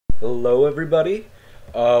Hello everybody,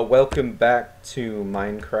 welcome back to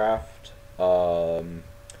Minecraft. I'm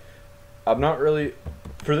not really,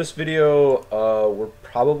 for this video, we're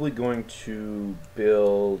probably going to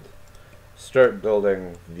start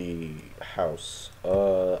building the house.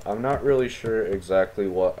 I'm not really sure exactly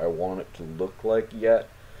what I want it to look like yet,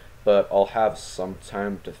 but I'll have some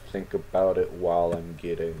time to think about it while I'm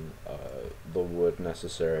getting, the wood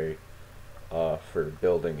necessary, for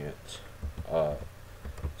building it.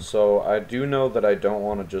 So I do know that I don't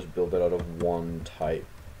want to just build it out of one type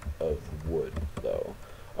of wood, though.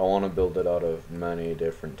 I want to build it out of many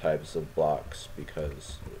different types of blocks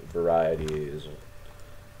because variety is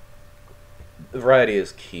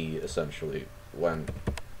key, essentially, when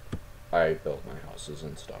I build my houses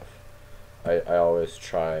and stuff. I always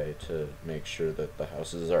try to make sure that the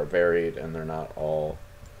houses are varied and they're not all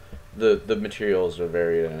the materials are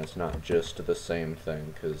varied and it's not just the same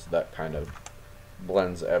thing, because that kind of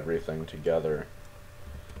blends everything together.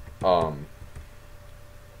 I'm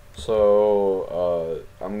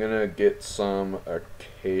gonna get some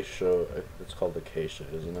acacia. It's called acacia,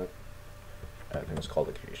 isn't it? I think it's called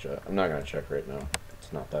acacia. I'm not gonna check right now.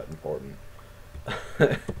 It's not that important.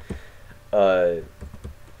 But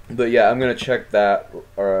yeah, I'm gonna check that.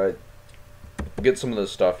 Or get some of the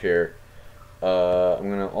stuff here.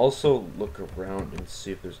 I'm gonna also look around and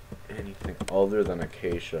see if there's anything other than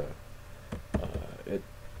acacia. It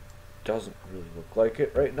doesn't really look like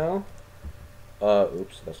it right now.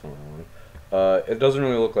 Oops, that's not what I wanted. It doesn't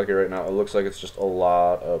really look like it right now. It looks like it's just a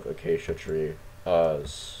lot of acacia tree. Oh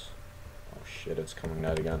shit, it's coming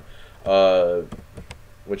out again.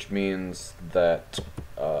 Which means that,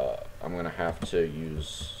 I'm gonna have to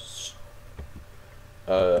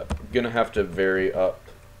vary up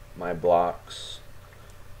my blocks.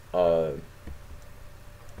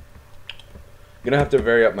 Gonna have to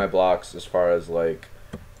vary up my blocks as far as like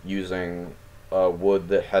using wood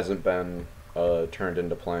that hasn't been turned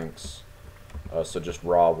into planks, so just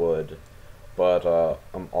raw wood. But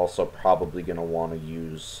I'm also probably gonna want to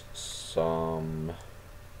use some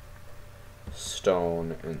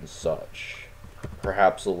stone and such,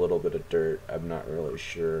 perhaps a little bit of dirt. I'm not really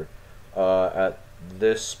sure. At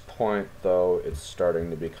this point, though, it's starting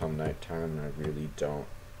to become nighttime, and I really don't.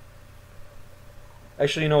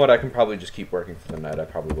 Actually, you know what? I can probably just keep working for the night. I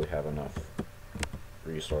probably have enough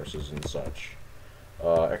resources and such.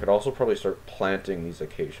 I could also probably start planting these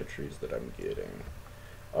acacia trees that I'm getting.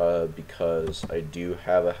 Because I do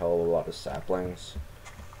have a hell of a lot of saplings.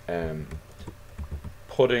 And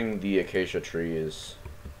putting the acacia trees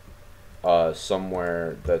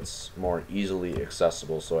somewhere that's more easily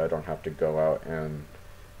accessible so I don't have to go out and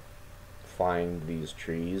find these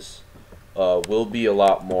trees will be a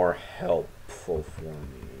lot more helpful for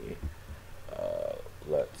me.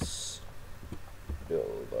 Let's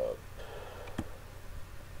build up.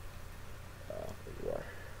 There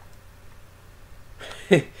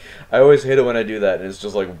you are. I always hate it when I do that and it's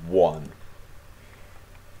just like one.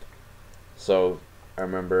 So I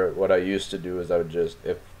remember what I used to do is I would just,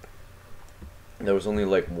 if there was only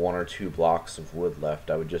like 1 or 2 blocks of wood left,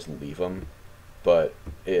 I would just leave them. But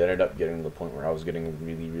it ended up getting to the point where I was getting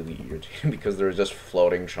really, really irritated because there was just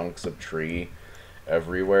floating chunks of tree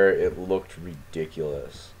everywhere. It looked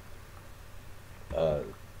ridiculous.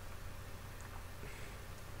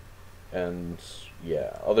 And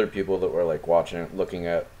yeah, other people that were like looking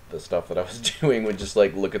at the stuff that I was doing would just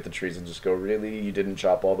like look at the trees and just go, "Really? You didn't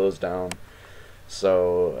chop all those down?"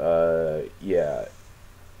 So, yeah.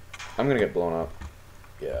 I'm gonna get blown up.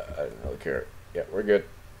 Yeah, I don't really care. Yeah, we're good.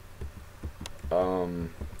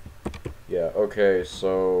 Yeah, okay,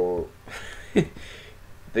 so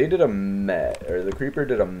they did a mess, or the creeper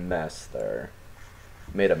did a mess there.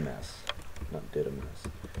 Made a mess. Not did a mess.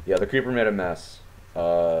 Yeah, the creeper made a mess.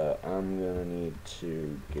 I'm gonna need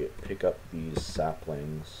to pick up these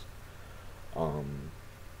saplings. I'm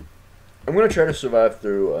gonna try to survive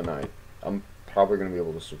through a night. I'm probably gonna be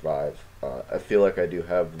able to survive. I feel like I do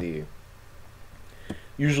have the...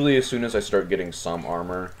 Usually as soon as I start getting some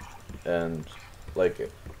armor, and like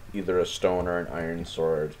either a stone or an iron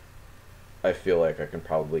sword, I feel like I can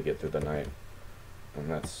probably get through the night. And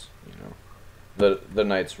that's, you know, the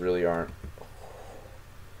nights really aren't...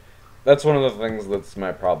 That's one of the things that's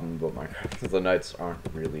my problem about Minecraft. The nights aren't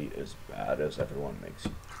really as bad as everyone makes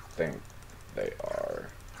you think they are.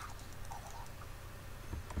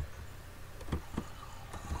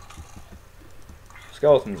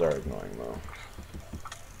 Skeletons are annoying though.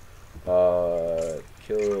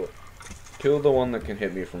 Kill the one that can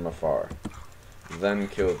hit me from afar. Then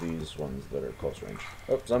kill these ones that are close range.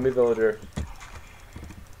 Oh, zombie villager.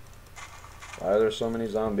 Why are there so many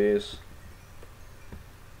zombies?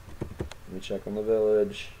 Let me check on the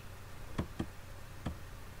village.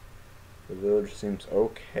 The village seems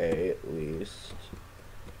okay, at least.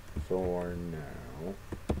 For now.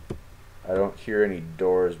 I don't hear any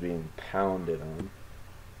doors being pounded on.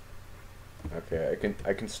 Okay,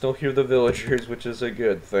 I can still hear the villagers, which is a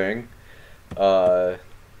good thing.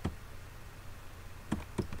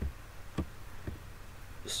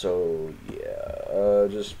 So yeah,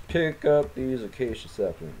 just pick up these acacia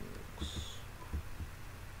saplings.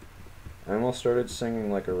 I almost started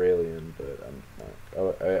singing like Aurelian, but I'm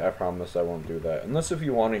not. I promise I won't do that. Unless if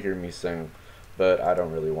you want to hear me sing, but I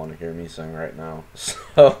don't really want to hear me sing right now.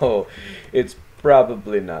 So, it's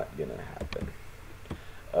probably not gonna happen.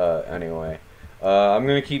 Anyway. I'm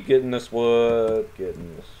gonna keep getting this wood,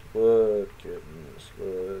 getting this wood, getting this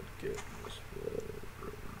wood, getting this wood,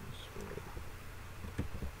 getting this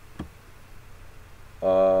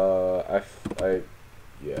wood.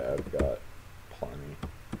 Yeah, I've got plenty.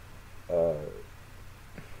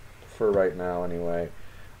 For right now, anyway.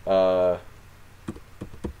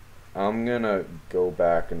 I'm gonna go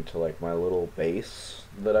back into, like, my little base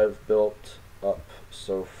that I've built up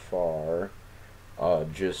so far,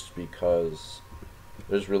 just because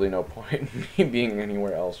there's really no point in me being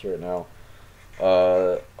anywhere else right now.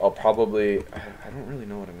 I'll probably, I don't really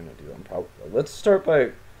know what I'm gonna do. Let's start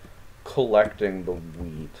by collecting the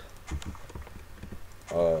wheat.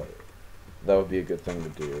 That would be a good thing to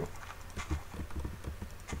do.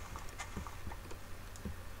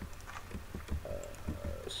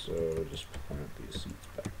 So just plant these seeds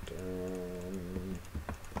back down.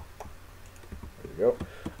 There we go.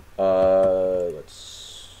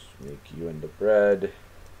 Let's make you into bread.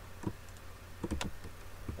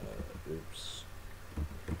 Oops.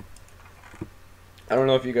 I don't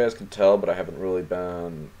know if you guys can tell, but I haven't really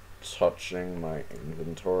been touching my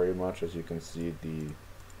inventory much. As you can see,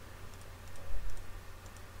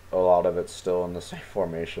 a lot of it's still in the same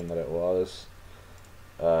formation that it was.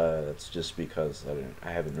 That's just because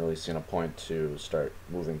I haven't really seen a point to start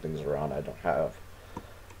moving things around. I don't have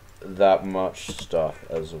that much stuff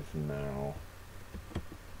as of now.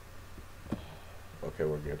 Okay,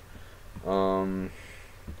 we're good.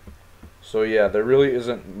 So yeah, there really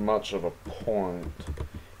isn't much of a point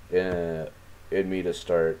in me to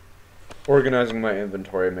start organizing my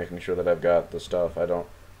inventory, making sure that I've got the stuff.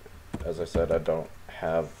 As I said, I don't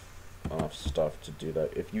have enough stuff to do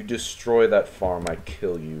that. If you destroy that farm, I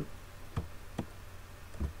kill you.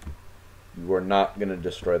 You are not gonna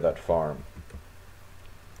destroy that farm.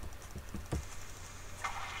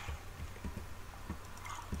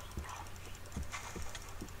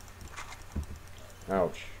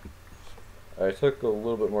 Ouch. I took a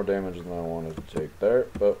little bit more damage than I wanted to take there,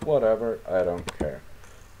 but whatever, I don't care.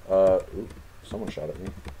 Oop, someone shot at me.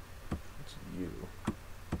 It's you.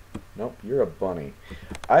 Nope, you're a bunny.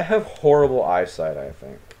 I have horrible eyesight, I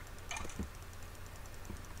think.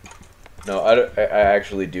 No, I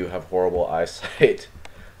actually do have horrible eyesight.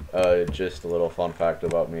 Just a little fun fact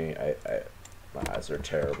about me. My eyes are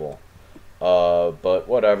terrible. But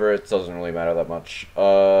whatever, it doesn't really matter that much.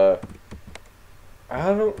 I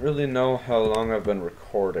don't really know how long I've been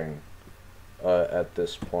recording at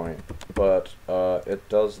this point, but it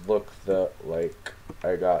does look that like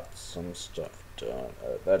I got some stuff done.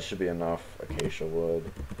 That should be enough acacia wood.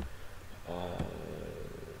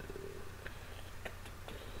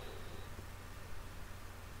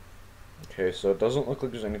 Okay, so it doesn't look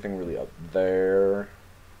like there's anything really up there.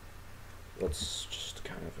 Let's just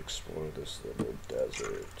kind of explore this little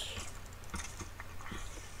desert.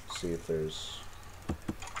 See if there's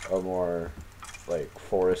a more, like,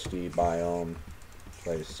 foresty biome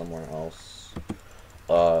place somewhere else.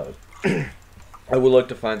 I would like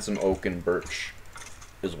to find some oak and birch,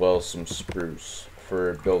 as well as some spruce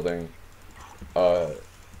for building,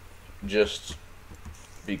 just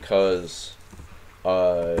because,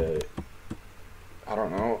 I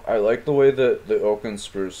don't know, I like the way that the oak and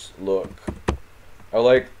spruce look. I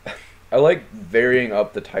like varying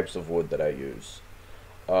up the types of wood that I use.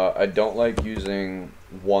 I don't like using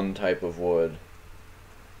one type of wood,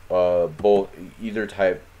 both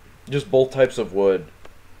types of wood.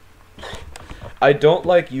 I don't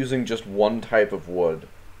like using just one type of wood,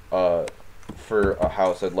 for a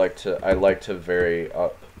house. I like to vary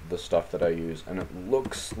up the stuff that I use, and it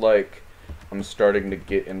looks like I'm starting to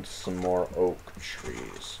get into some more oak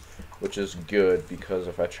trees, which is good, because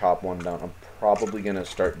if I chop one down, I'm probably gonna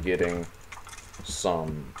start getting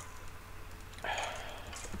some.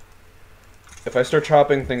 If I start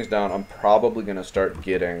chopping things down, I'm probably gonna start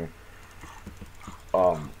getting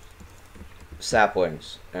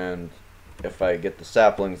saplings, and if I get the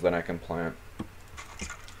saplings, then I can plant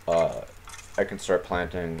I can start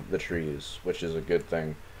planting the trees, which is a good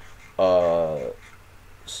thing. So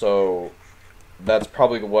that's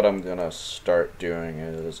probably what I'm gonna start doing.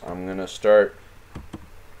 Is I'm gonna start.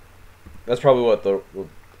 That's probably what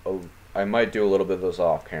I might do a little bit of this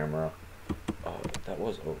off camera. That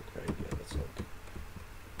was oak, right? Yeah, that's oak.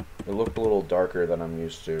 It looked a little darker than I'm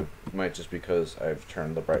used to. It might just because I've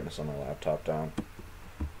turned the brightness on my laptop down.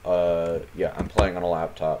 Yeah, I'm playing on a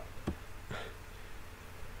laptop.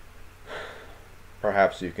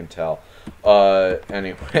 Perhaps you can tell.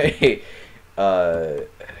 Anyway, yeah,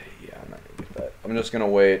 I'm not gonna get that. I'm just gonna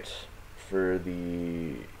wait for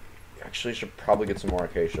the. Actually, I should probably get some more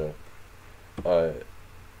acacia.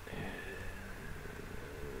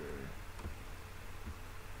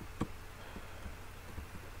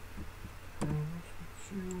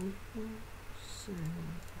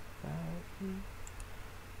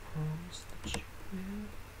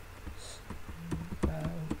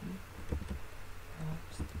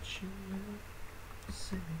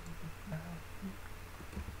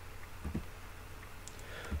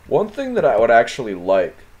 One thing that I would actually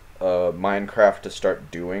like Minecraft to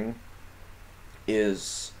start doing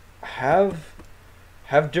is have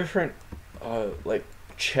different like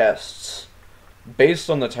chests based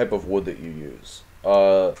on the type of wood that you use.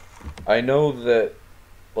 I know that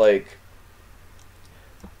like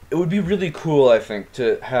it would be really cool, I think,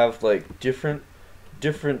 to have like different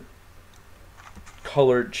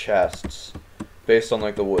colored chests based on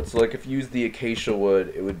like the wood. So like if you use the acacia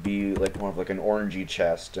wood, it would be like more of like an orangey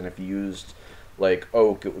chest, and if you used like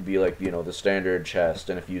oak, it would be like, you know, the standard chest,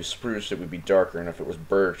 and if you used spruce, it would be darker, and if it was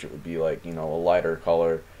birch, it would be like, you know, a lighter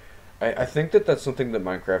color. I think that that's something that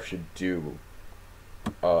Minecraft should do.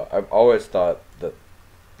 I've always thought that,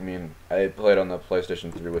 I mean, I played on the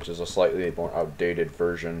PlayStation 3, which is a slightly more outdated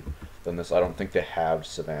version than this. I don't think they have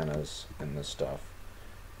savannas in this stuff.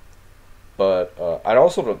 But I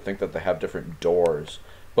also don't think that they have different doors.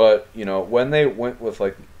 But, you know, when they went with,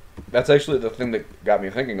 like, that's actually the thing that got me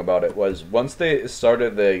thinking about it, was once they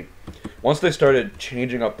started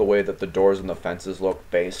changing up the way that the doors and the fences look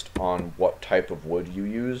based on what type of wood you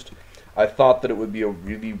used, I thought that it would be a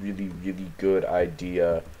really, really, really good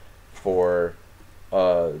idea for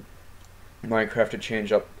Minecraft to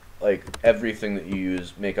change up, like, everything that you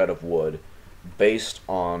use, make out of wood, based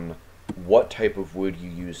on what type of wood you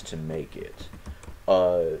use to make it.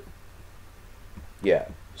 Yeah,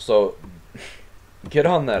 so get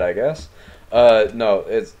on that, I guess. No,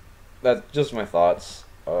 that's just my thoughts.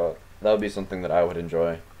 That would be something that I would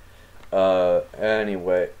enjoy.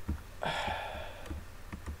 Anyway,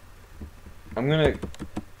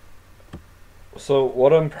 so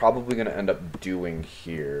what I'm probably gonna end up doing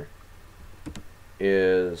here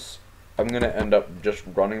is I'm gonna end up just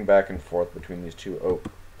running back and forth between these two oak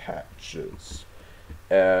patches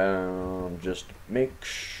and just make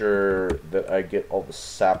sure that I get all the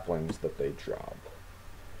saplings that they drop,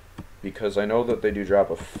 because I know that they do drop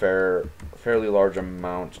a fairly large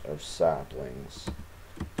amount of saplings,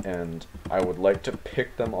 and I would like to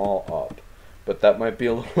pick them all up, but that might be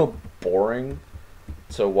a little boring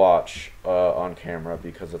to watch on camera,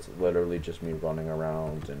 because it's literally just me running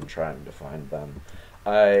around and trying to find them.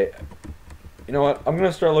 You know what? I'm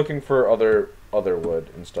gonna start looking for other wood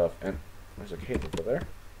and stuff. And there's a cave over there.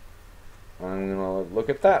 I'm gonna look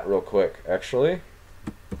at that real quick. Actually,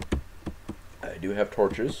 I do have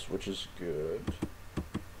torches, which is good.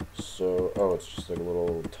 So, oh, it's just like a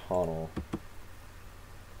little tunnel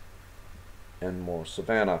and more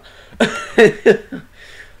savanna.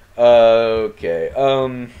 Okay.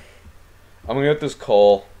 I'm gonna get this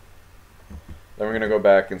coal. Then we're gonna go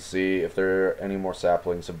back and see if there are any more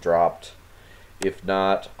saplings have dropped. If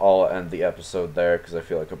not, I'll end the episode there, because I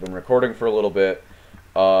feel like I've been recording for a little bit.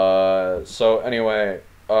 So anyway,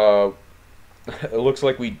 it looks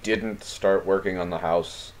like we didn't start working on the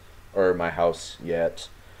house, or my house, yet.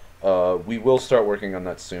 We will start working on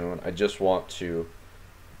that soon. I just want to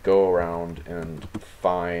go around and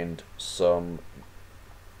find some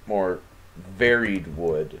more varied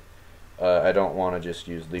wood. I don't want to just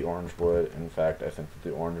use the orange wood. In fact, I think that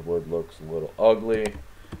the orange wood looks a little ugly.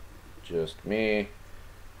 Just me.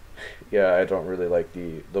 Yeah, I don't really like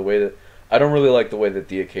the way that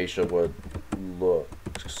the acacia wood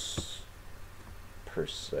looks per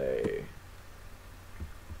se.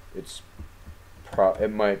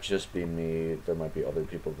 It might just be me. There might be other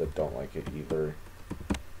people that don't like it either.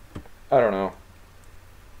 I don't know.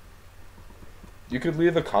 You could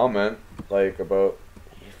leave a comment, like, about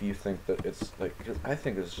if you think that it's, like, because I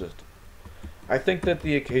think that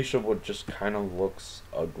the acacia wood just kind of looks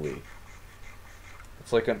ugly.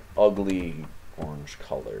 It's like an ugly orange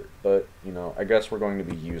color. But, you know, I guess we're going to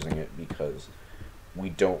be using it because we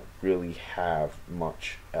don't really have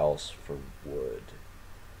much else for wood.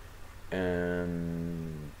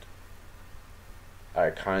 And I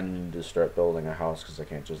kind of need to start building a house because I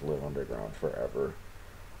can't just live underground forever.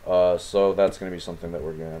 So that's going to be something that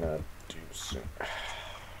we're going to do soon.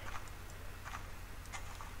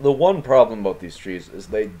 The one problem about these trees is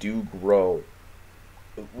they do grow.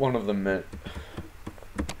 One of them,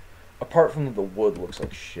 apart from the wood looks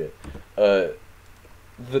like shit, the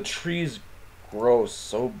trees grow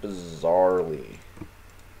so bizarrely.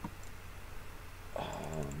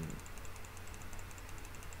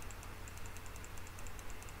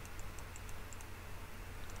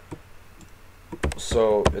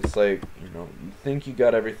 So it's like, you know, you think you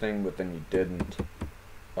got everything, but then you didn't.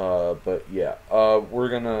 But yeah, I'm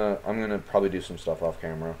gonna probably do some stuff off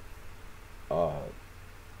camera.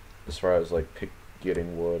 As far as like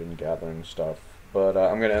getting wood and gathering stuff. But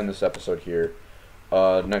I'm gonna end this episode here.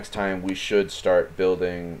 Next time we should start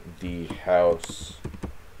building the house.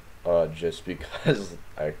 Just because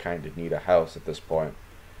I kind of need a house at this point.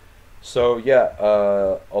 So yeah,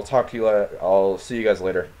 I'll talk to you. I'll see you guys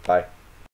later. Bye.